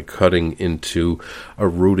cutting into a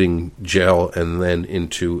rooting gel and then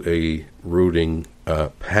into a rooting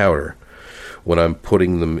powder, when I'm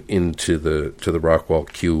putting them into the rock wall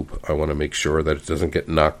cube, I want to make sure that it doesn't get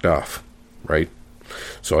knocked off, right?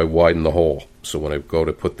 So I widen the hole. So when I go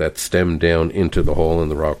to put that stem down into the hole in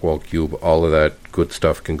the rock wall cube, all of that good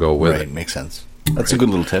stuff can go with it. Right, makes sense. That's a good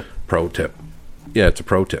little tip. Pro tip. Yeah, it's a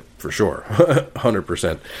pro tip, for sure.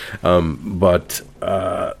 100%. But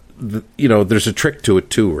there's a trick to it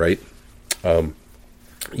too, right?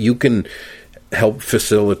 You can help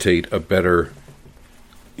facilitate a better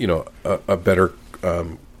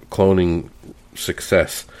cloning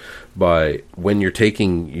success by, when you're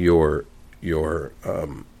taking your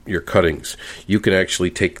cuttings, you can actually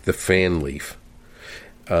take the fan leaf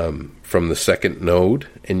from the 2nd node,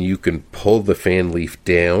 and you can pull the fan leaf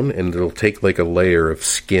down, and it'll take like a layer of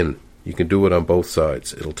skin. You can do it on both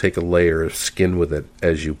sides. It'll take a layer of skin with it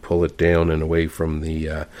as you pull it down and away from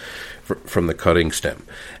the cutting stem.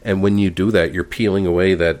 And when you do that, you're peeling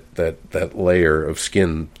away that layer of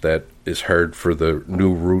skin that is hard for the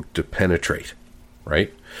new root to penetrate,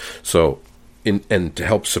 right? So, and to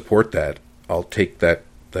help support that, I'll take that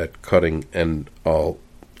cutting and I'll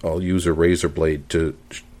use a razor blade to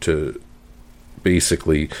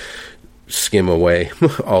basically skim away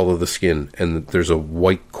all of the skin, and there's a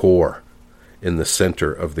white core in the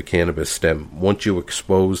center of the cannabis stem. Once you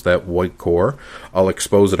expose that white core, I'll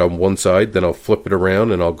expose it on one side, then I'll flip it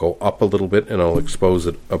around and I'll go up a little bit, and I'll expose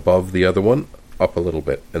it above the other one, up a little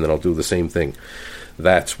bit, and then I'll do the same thing.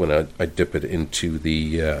 That's when I dip it into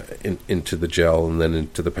the into the gel and then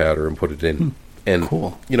into the powder and put it in. And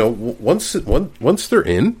cool. Once they're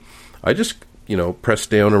in, I just press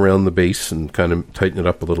down around the base and kind of tighten it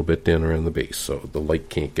up a little bit down around the base so the light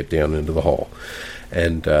can't get down into the hull.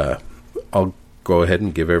 And I'll go ahead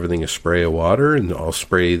and give everything a spray of water, and I'll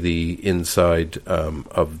spray the inside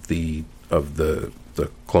of the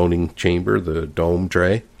cloning chamber, the dome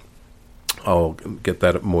tray. I'll get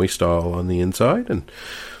that moist all on the inside and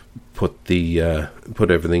put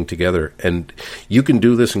everything together. And you can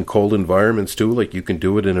do this in cold environments too. Like you can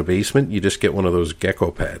do it in a basement. You just get one of those gecko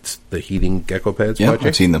pads, the heating gecko pads. Yeah, project.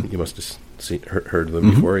 I've seen them. You must have heard of them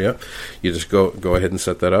before. Yeah, you just go ahead and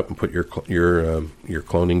set that up and put your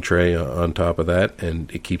cloning tray on top of that, and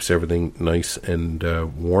it keeps everything nice and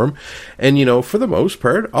warm. And for the most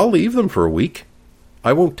part, I'll leave them for a week.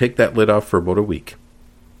 I won't take that lid off for about a week.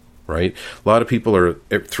 Right? A lot of people are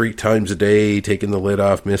 3 times a day taking the lid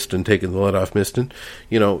off, misting, taking the lid off, misting.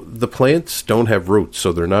 The plants don't have roots,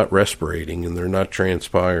 so they're not respirating and they're not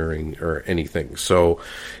transpiring or anything. So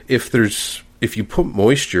if you put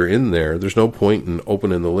moisture in there, there's no point in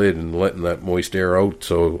opening the lid and letting that moist air out,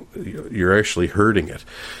 so you're actually hurting it.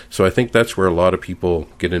 So I think that's where a lot of people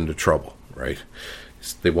get into trouble, right?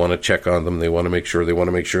 They want to check on them. They want to make sure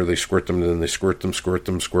they squirt them, and then they squirt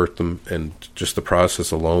them, and just the process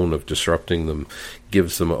alone of disrupting them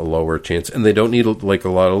gives them a lower chance. And they don't need a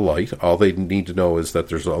lot of light. All they need to know is that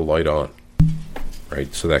there's a light on,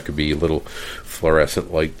 right? So that could be a little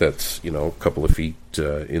fluorescent light that's a couple of feet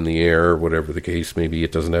in the air, or whatever the case may be.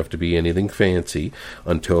 It doesn't have to be anything fancy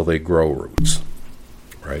until they grow roots.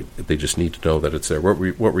 Right? They just need to know that it's there. What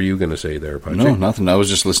were you going to say there, Patrick? No, nothing. I was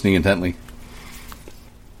just listening intently.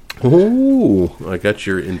 Oh, I got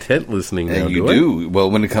your intent listening now. You do.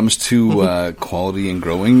 Well, when it comes to quality and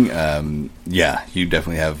growing, you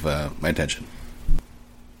definitely have my attention.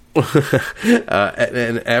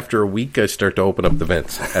 And after a week, I start to open up the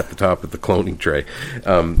vents at the top of the cloning tray.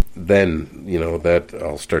 Then, that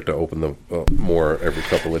I'll start to open them more every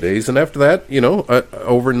couple of days. And after that,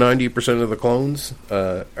 over 90% of the clones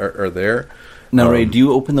are there. Now, Ray, do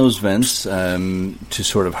you open those vents to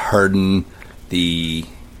sort of harden the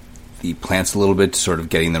plants a little bit, sort of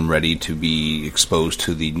getting them ready to be exposed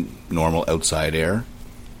to the normal outside air?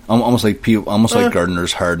 Almost like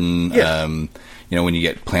gardeners harden. Yeah. When you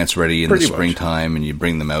get plants ready in the springtime and you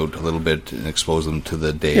bring them out a little bit and expose them to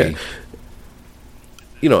the day.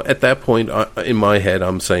 Yeah. At that point, in my head,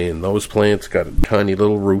 I'm saying those plants got tiny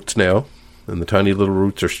little roots now, and the tiny little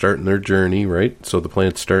roots are starting their journey, right? So the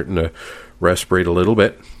plant's starting to respirate a little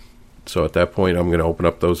bit. So at that point, I'm going to open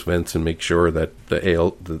up those vents and make sure that the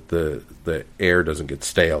air doesn't get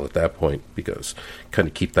stale at that point, because kind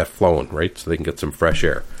of keep that flowing, right? So they can get some fresh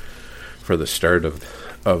air for the start of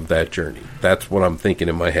that journey. That's what I'm thinking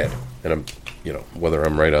in my head. And I'm, whether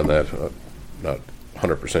I'm right on that, not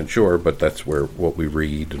 100% sure, but that's what we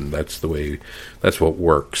read, and that's what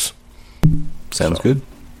works. Sounds good.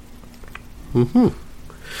 Mm-hmm.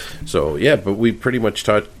 So, yeah, but we pretty much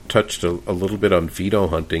touched a little bit on pheno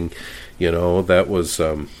hunting. That was...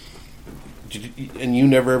 and you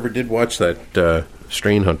never ever did watch that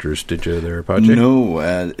Strain Hunters, did you, there, Patrick? No,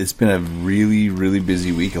 it's been a really, really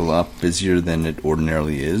busy week, a lot busier than it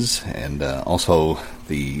ordinarily is. And also,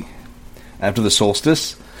 after the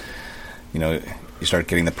solstice, you start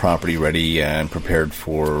getting the property ready and prepared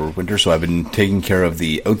for winter. So I've been taking care of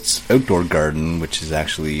the outdoor garden, which is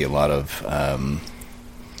actually a lot of...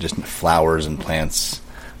 just flowers and plants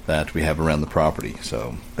that we have around the property.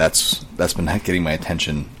 So that's been getting my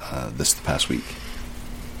attention this past week.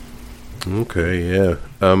 Okay, yeah.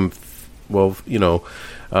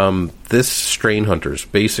 This Strain Hunters,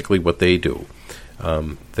 basically what they do,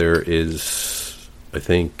 there is, I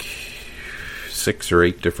think, 6 or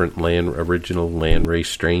 8 different original land race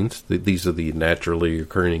strains. These are the naturally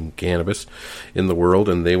occurring cannabis in the world,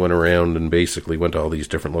 and they went around and basically went to all these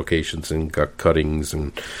different locations and got cuttings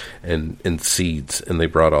and seeds, and they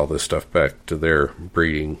brought all this stuff back to their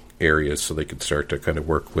breeding areas so they could start to kind of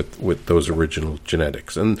work with those original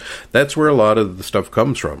genetics. And that's where a lot of the stuff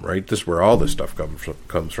comes from, right? This is where all this stuff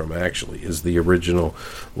comes from actually, is the original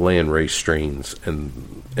land race strains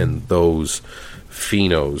and those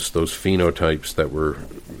phenos, those phenotypes that were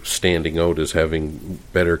standing out as having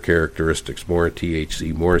better characteristics, more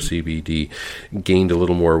THC, more CBD, gained a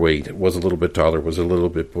little more weight, was a little bit taller, was a little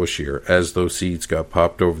bit bushier. As those seeds got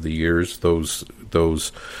popped over the years, those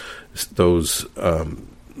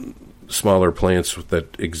smaller plants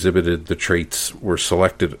that exhibited the traits were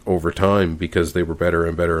selected over time because they were better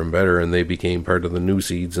and better and better, and they became part of the new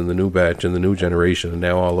seeds and the new batch and the new generation. And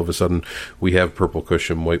now all of a sudden we have Purple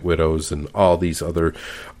Cushion, White Widows, and all these other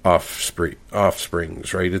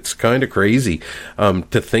offsprings, right? It's kind of crazy to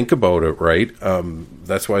think about it, right?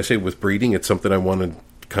 That's why I say with breeding, it's something I want to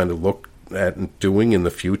kind of look at and doing in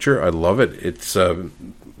the future. I love it. It's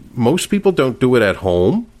most people don't do it at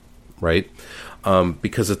home, right?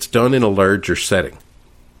 Because it's done in a larger setting.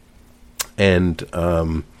 And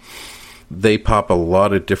they pop a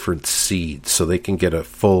lot of different seeds, so they can get a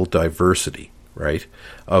full diversity, right,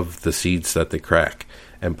 of the seeds that they crack.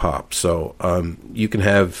 and pop. So you can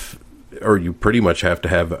have, or you pretty much have to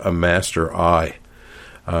have a master eye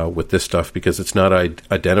with this stuff, because it's not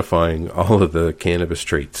identifying all of the cannabis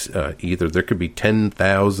traits either. There could be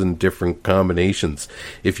 10,000 different combinations.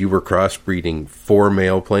 If you were crossbreeding 4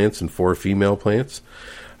 male plants and 4 female plants,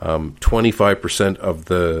 25% of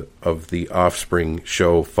the offspring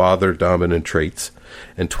show father dominant traits,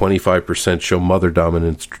 and 25% show mother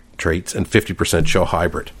dominant traits, and 50% show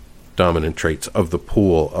hybrid dominant traits of the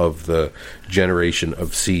pool of the generation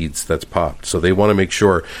of seeds that's popped. So they want to make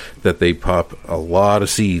sure that they pop a lot of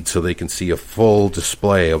seeds so they can see a full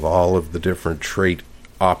display of all of the different trait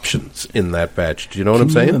options in that batch. Do you know what I'm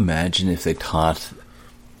saying? Can you imagine if they taught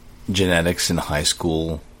genetics in high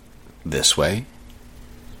school this way?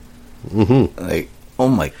 Mm-hmm. Like, oh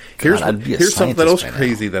my God, here's something else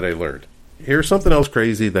crazy that I learned.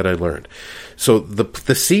 So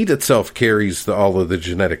the seed itself carries all of the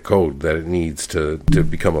genetic code that it needs to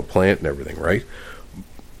become a plant and everything, right?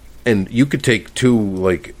 And you could take 2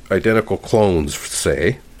 like identical clones,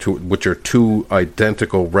 say, which are 2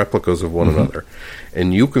 identical replicas of one another,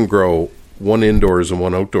 and you can grow one indoors and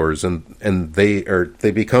one outdoors, and they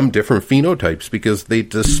become different phenotypes because they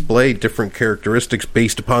display different characteristics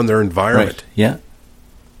based upon their environment. Right. Yeah.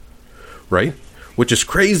 Right? Which is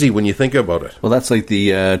crazy when you think about it. Well, that's like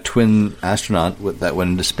the twin astronaut that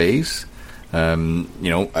went into space.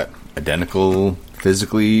 Identical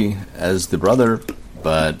physically as the brother,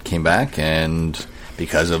 but came back and,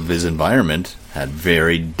 because of his environment, had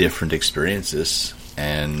very different experiences,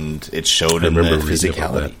 and it showed in the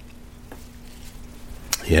physicality.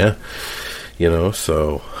 Yeah.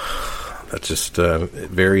 So that's just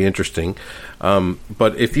very interesting.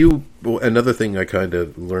 But another thing I kind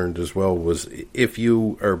of learned as well was, if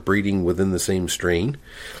you are breeding within the same strain,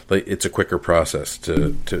 like, it's a quicker process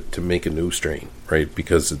to make a new strain, right?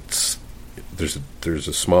 Because there's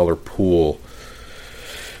a smaller pool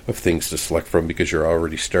of things to select from, because you're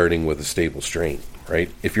already starting with a stable strain, right?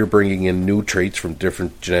 If you're bringing in new traits from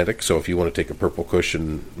different genetics, so if you want to take a Purple Kush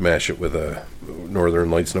and mash it with a Northern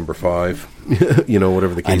Lights number 5,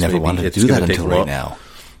 whatever the case may be, I never wanted to do that until right now.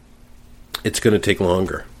 It's going to take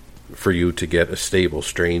longer for you to get a stable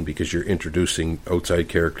strain, because you're introducing outside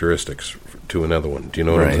characteristics to another one. Do you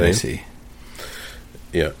know what I'm saying? I see.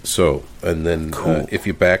 Yeah. So, and then cool. If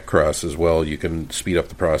you back cross as well, you can speed up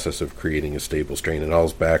the process of creating a stable strain. And all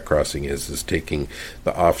back crossing is taking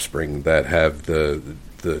the offspring that have the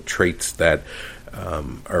traits that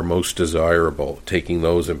are most desirable, taking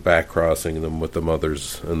those and back crossing them with the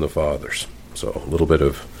mothers and the fathers. So a little bit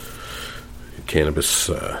of cannabis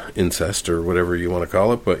incest, or whatever you want to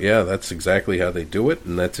call it. But yeah, that's exactly how they do it,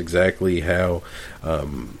 and that's exactly how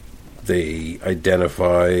they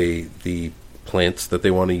identify the plants that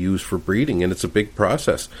they want to use for breeding, and it's a big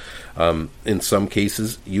process. In some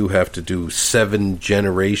cases, you have to do 7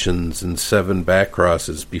 generations and 7 back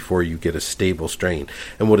crosses before you get a stable strain.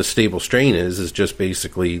 And what a stable strain is just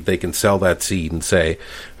basically they can sell that seed and say,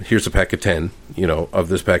 here's a pack of 10. Of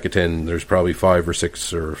this pack of 10, there's probably 5 or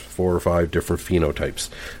 6 or 4 or 5 different phenotypes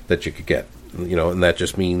that you could get. And that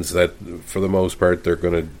just means that for the most part, they're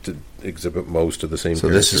going to exhibit most of the same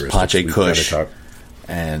characteristics. So this is Pache Kush.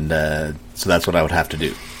 And so that's what I would have to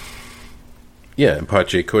do. Yeah, and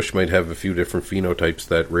Pache Kush might have a few different phenotypes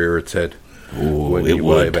that rear its head when you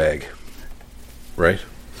buy a bag. Right?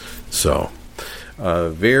 So,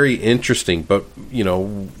 very interesting. But,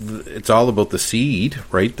 it's all about the seed,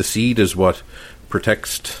 right? The seed is what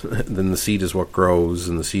protects, then the seed is what grows,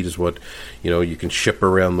 and the seed is what, you can ship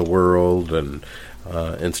around the world and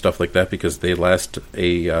stuff like that, because they last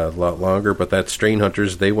a lot longer. But that strain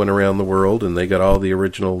hunters, they went around the world and they got all the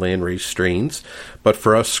original landrace strains. But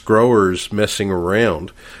for us growers messing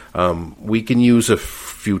around, we can use a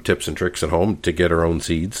few tips and tricks at home to get our own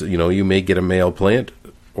seeds. You may get a male plant,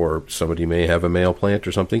 or somebody may have a male plant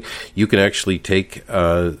or something. You can actually take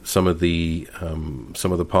some of the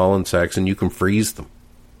pollen sacs and you can freeze them.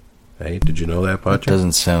 Hey, did you know that, Pacha? That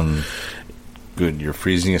doesn't sound good. You're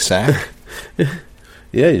freezing a sac?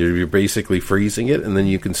 Yeah, you're basically freezing it, and then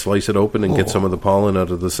you can slice it open and get some of the pollen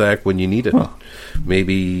out of the sac when you need it. Huh.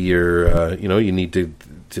 Maybe you're, you need to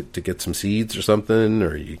get some seeds or something,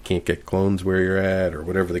 or you can't get clones where you're at, or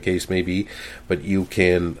whatever the case may be. But you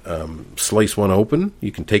can slice one open.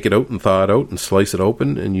 You can take it out and thaw it out and slice it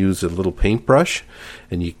open and use a little paintbrush,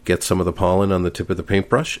 and you get some of the pollen on the tip of the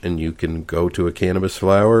paintbrush, and you can go to a cannabis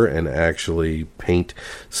flower and actually paint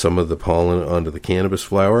some of the pollen onto the cannabis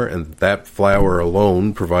flower. And that flower alone,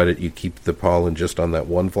 provided you keep the pollen just on that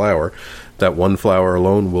one flower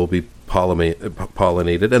alone will be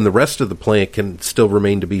pollinated, and the rest of the plant can still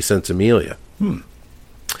remain to be sensimelia.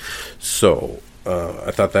 So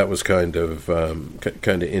I thought that was kind of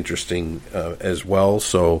interesting as well.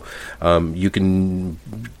 So you can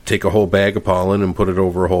take a whole bag of pollen and put it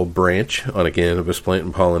over a whole branch on a cannabis plant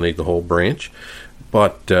and pollinate the whole branch.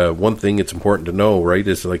 But one thing it's important to know, right,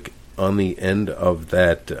 is like on the end of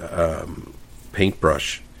that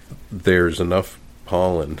paintbrush, there's enough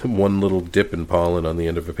pollen. One little dip in pollen on the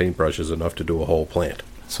end of a paintbrush is enough to do a whole plant.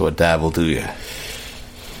 So a dab will do you.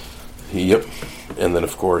 Yep. And then,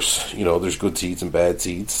 of course, there's good seeds and bad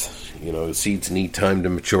seeds. Seeds need time to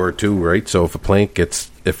mature too, right? So if a plant gets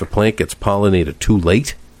pollinated too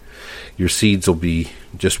late, your seeds will be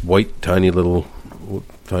just white, tiny little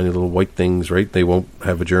white things, right? They won't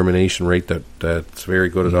have a germination rate that's very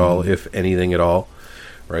good at all, if anything at all,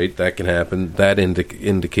 right? That can happen. That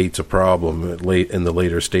indicates a problem in the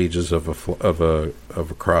later stages of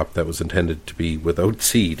a crop that was intended to be without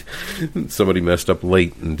seed. Somebody messed up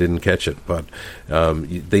late and didn't catch it, but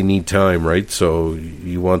they need time, right? So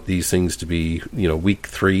you want these things to be, week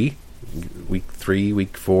 3,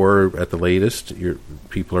 week 4 at the latest.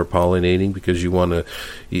 People are pollinating because you want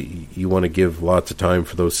to give lots of time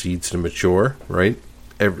for those seeds to mature, right?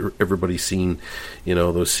 Everybody's seen,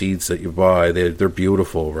 those seeds that you buy. They're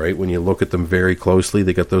beautiful, right? When you look at them very closely,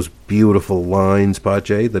 they got those beautiful lines,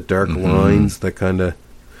 Pache, the dark lines that kind of.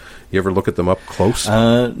 You ever look at them up close?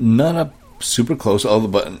 Not up super close.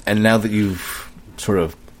 And now that you've sort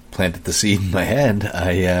of planted the seed in my head,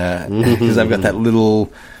 because I've got that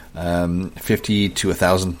little 50 to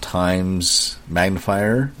 1,000 times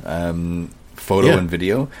magnifier photo and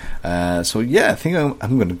video. So I think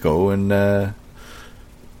I'm going to go and.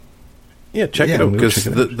 Check it out, because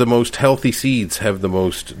the most healthy seeds have the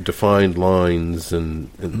most defined lines and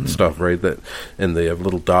stuff, right? And they have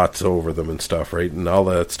little dots over them and stuff, right? And all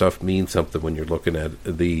that stuff means something when you're looking at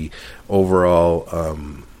the overall,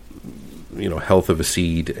 health of a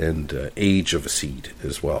seed and age of a seed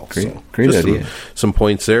as well. Great idea. Some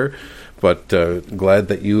points there. But glad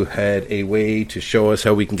that you had a way to show us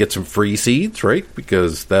how we can get some free seeds, right?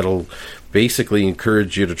 Because that'll basically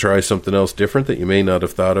encourage you to try something else different that you may not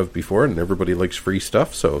have thought of before, and everybody likes free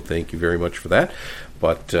stuff, so thank you very much for that.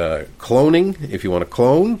 But cloning, if you want to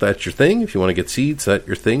clone, that's your thing. If you want to get seeds, that's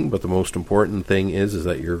your thing. But the most important thing is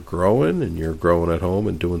that you're growing, and you're growing at home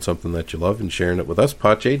and doing something that you love and sharing it with us.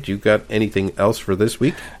 Pache, do you got anything else for this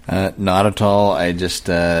week? Not at all. I just...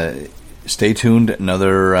 stay tuned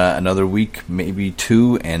another week, maybe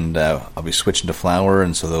 2, and I'll be switching to flower,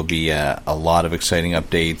 and so there'll be a lot of exciting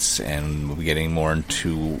updates, and we'll be getting more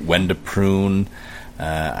into when to prune.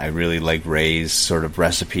 I really like Ray's sort of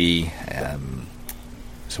recipe,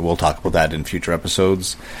 so we'll talk about that in future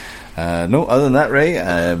episodes. No, other than that, Ray,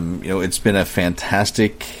 it's been a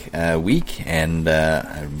fantastic week, and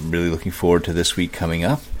I'm really looking forward to this week coming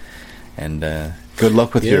up. And good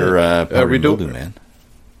luck with your powdery mildew, man.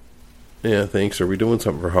 Yeah, thanks. Are we doing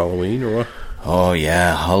something for Halloween or what? Oh,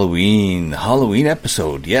 yeah, Halloween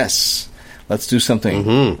episode, yes. Let's do something.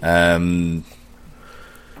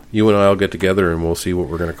 You and I will get together and we'll see what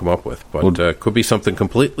we're going to come up with. But could be something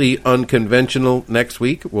completely unconventional next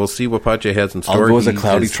week. We'll see what Pache has in store. I'll go as a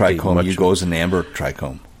cloudy trichome. You go as an amber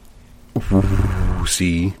trichome. Ooh,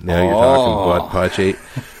 see, now you're talking about Pache.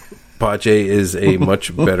 Pache is a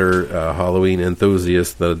much better Halloween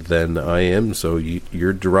enthusiast than I am, so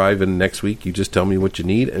you're driving next week. You just tell me what you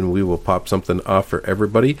need, and we will pop something off for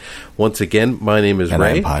everybody. Once again, my name is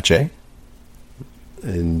Ray. And I'm Pache.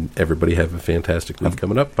 And everybody have a fantastic week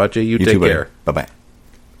coming up. Pache, you take care. Bye-bye.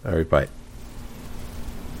 All right, bye.